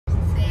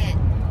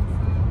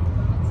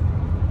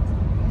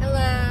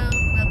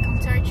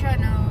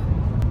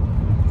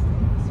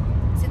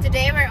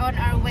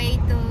way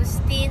to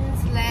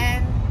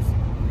Steensland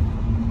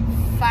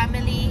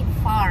Family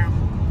Farm.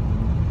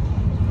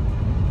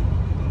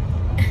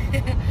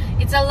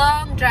 It's a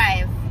long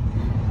drive.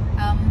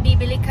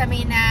 Bibili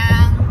kami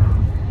ng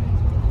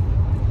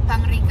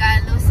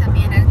pangregalo sa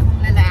biyanan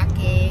kong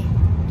lalaki.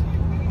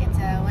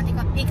 It's what do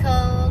you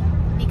call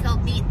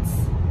pickle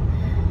beets.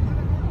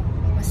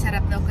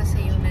 Masarap daw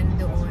kasi yun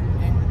nandoon.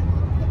 And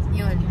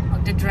yun,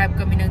 magda-drive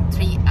kami ng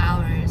 3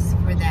 hours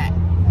for that.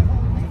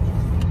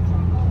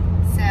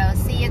 So,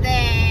 see you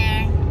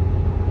there.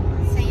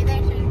 See you there.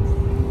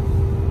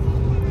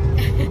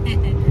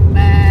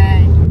 Bye.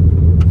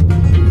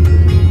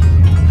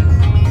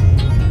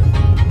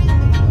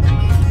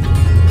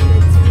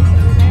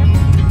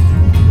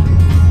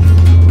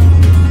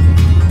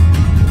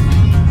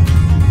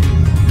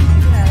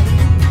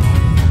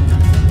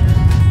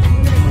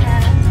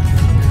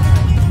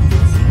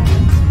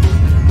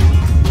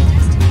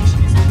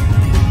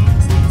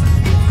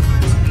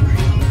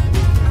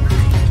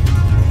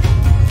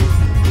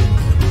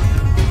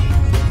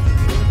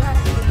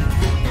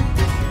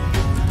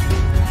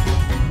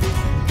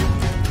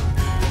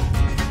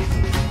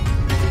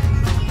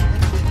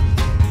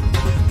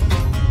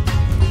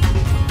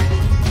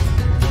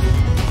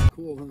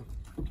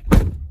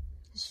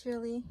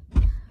 Really,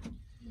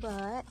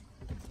 but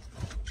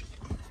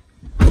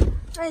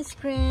ice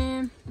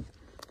cream.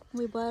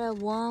 We bought a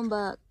 1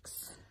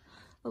 box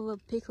of a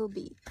pickle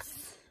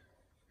beets,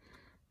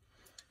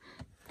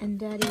 and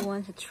Daddy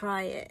wants to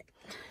try it.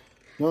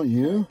 Don't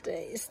you?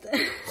 Taste.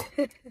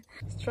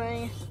 Let's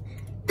try.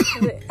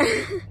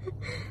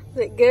 Is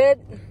it good?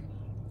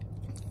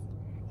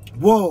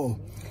 Whoa,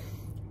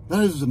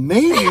 that is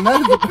amazing.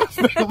 That is the best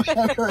meal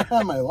I've ever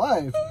had in my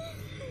life.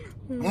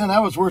 Man,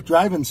 that was worth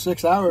driving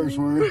 6 hours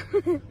for.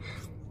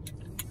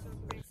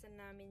 Surpresa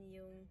namin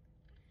yung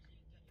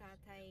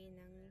tatay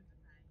ng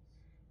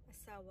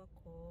asawa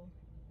ko.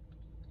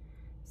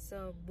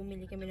 So,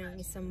 bumili kami ng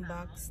isang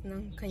box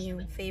ng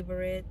kanyang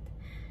favorite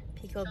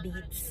pickle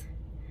beets.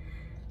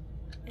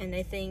 And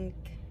I think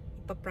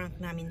ipaprank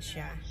namin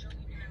siya.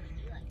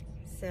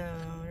 So,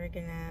 we're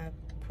gonna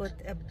put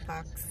a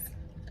box.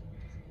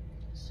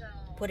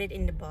 Put it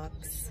in the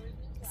box.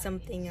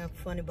 Something a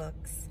funny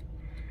box.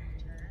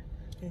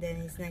 And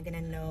then he's not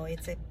gonna know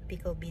it's a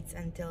pickle beets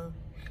until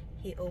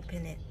he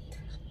open it.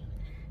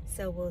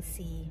 So we'll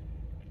see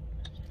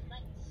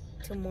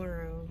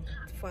tomorrow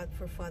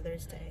for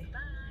Father's Day.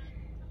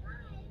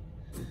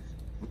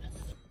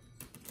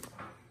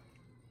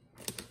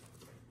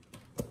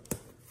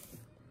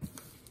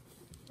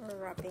 We're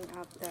wrapping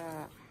up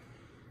the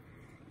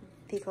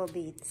pickle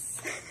beets.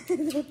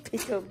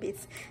 Pickle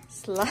beets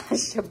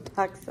slash a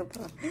box of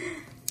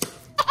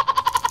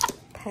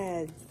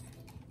pads.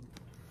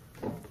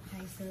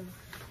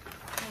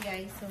 Hey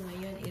guys, so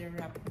ngayon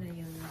i-wrap na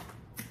yung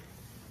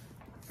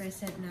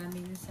present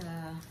namin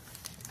sa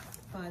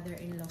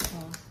father-in-law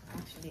ko.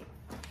 Actually,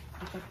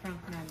 ipaprank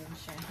namin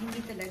siya.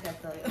 Hindi talaga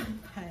to yung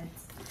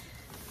pads.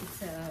 It's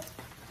a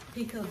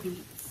pickle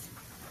beets.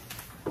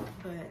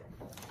 But,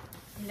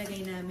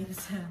 ilagay namin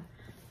sa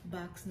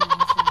box na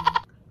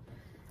isang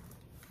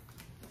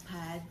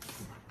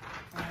pads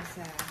para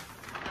sa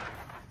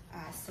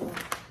aso.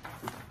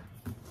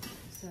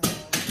 So,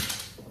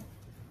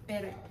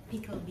 pero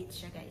pickle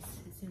beets siya guys.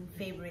 It's yung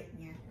favorite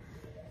niya.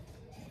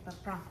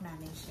 Pa-prank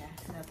namin siya.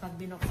 So, pag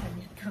binuksan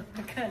niya,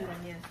 akala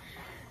niya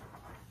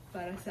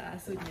para sa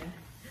aso niya.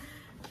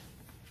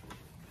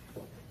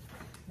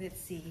 Let's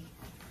see.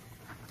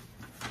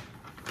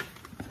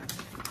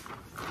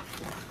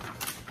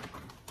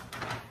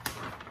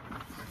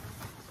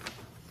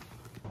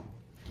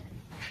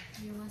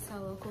 Yung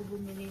asawa ko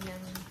bumili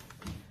ng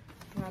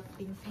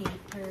wrapping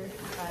paper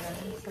para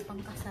sa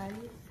pangkasal.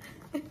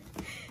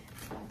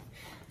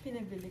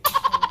 Pinabili ko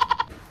siya.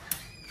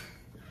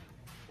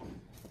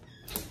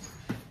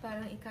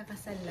 Parang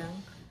ikakasal lang.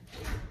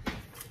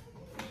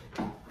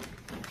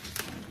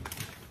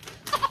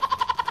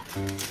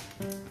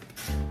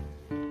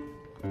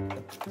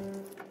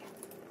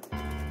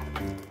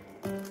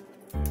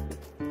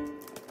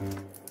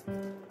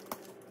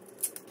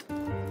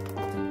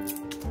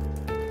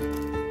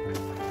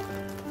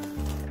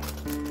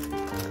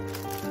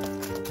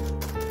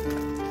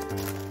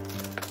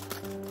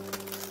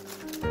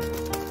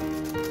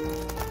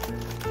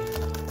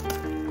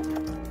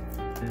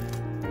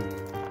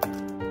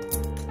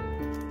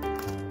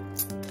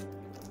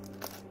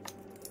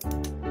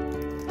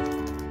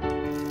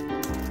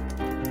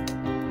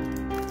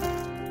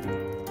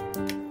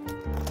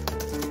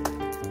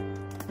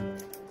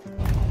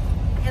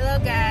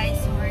 Guys,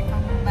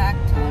 welcome back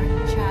to our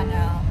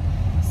channel.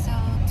 So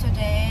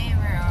today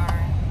we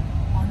are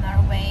on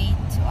our way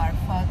to our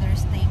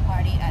Father's Day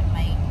party at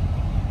my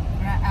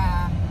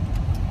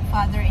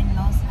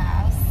father-in-law's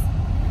house.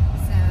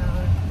 So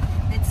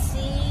let's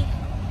see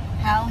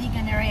how he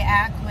gonna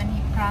react when he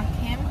prank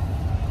him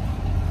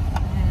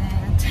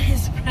to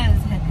his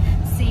present.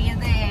 See you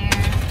there.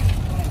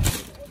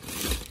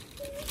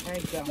 There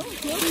you go.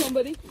 Kill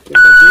somebody. It's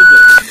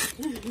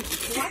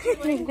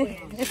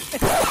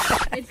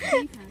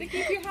to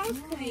keep your house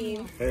clean.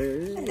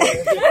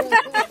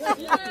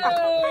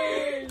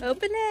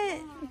 Open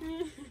it.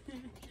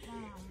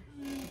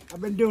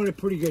 I've been doing a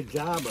pretty good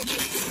job of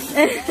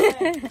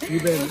it.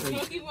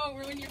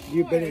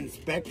 You've been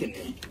inspecting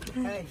it.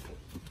 Hey.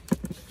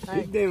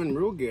 He's doing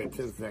real good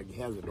since that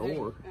has a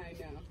door. I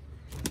know.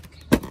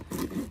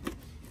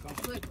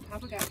 Look,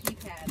 Papa got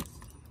keypads.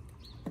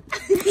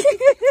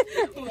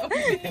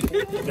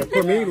 They're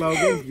for me,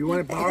 Logan. You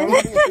want to borrow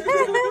them?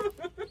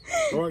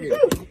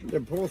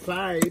 They're full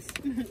size.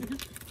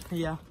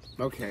 Yeah.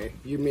 Okay,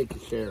 you make the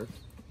share.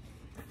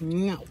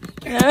 No.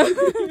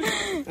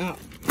 Oh.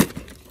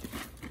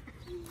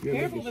 You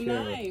Careful make the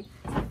share. knife.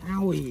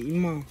 Owie,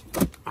 Mom.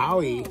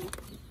 Owie.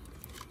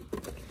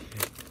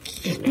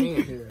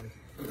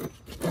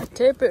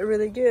 Tape it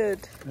really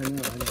good. I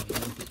know,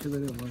 because I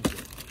didn't like it.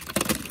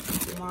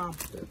 Mom.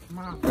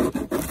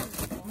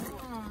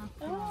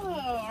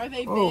 Oh, are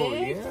they big? Oh,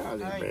 yeah,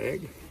 they're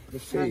big.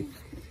 Let's see.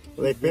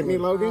 Will they fit me,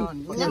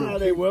 Logan? Yeah,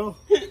 they will.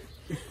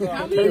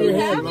 How Turn many do your you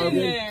head, have in Logan.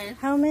 there?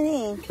 How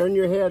many? Turn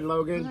your head,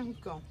 Logan. There you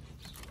go.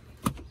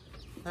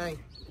 Hey.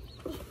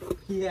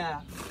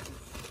 Yeah.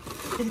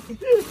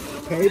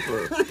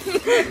 Paper.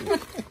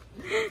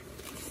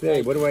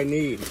 Say, what do I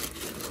need?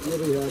 You'll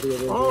be happy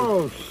with it.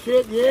 Oh,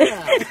 shit,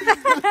 yeah.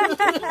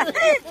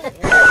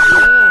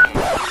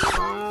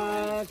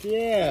 Fuck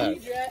yeah.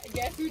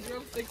 Guess who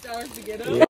drove 6 hours to get up?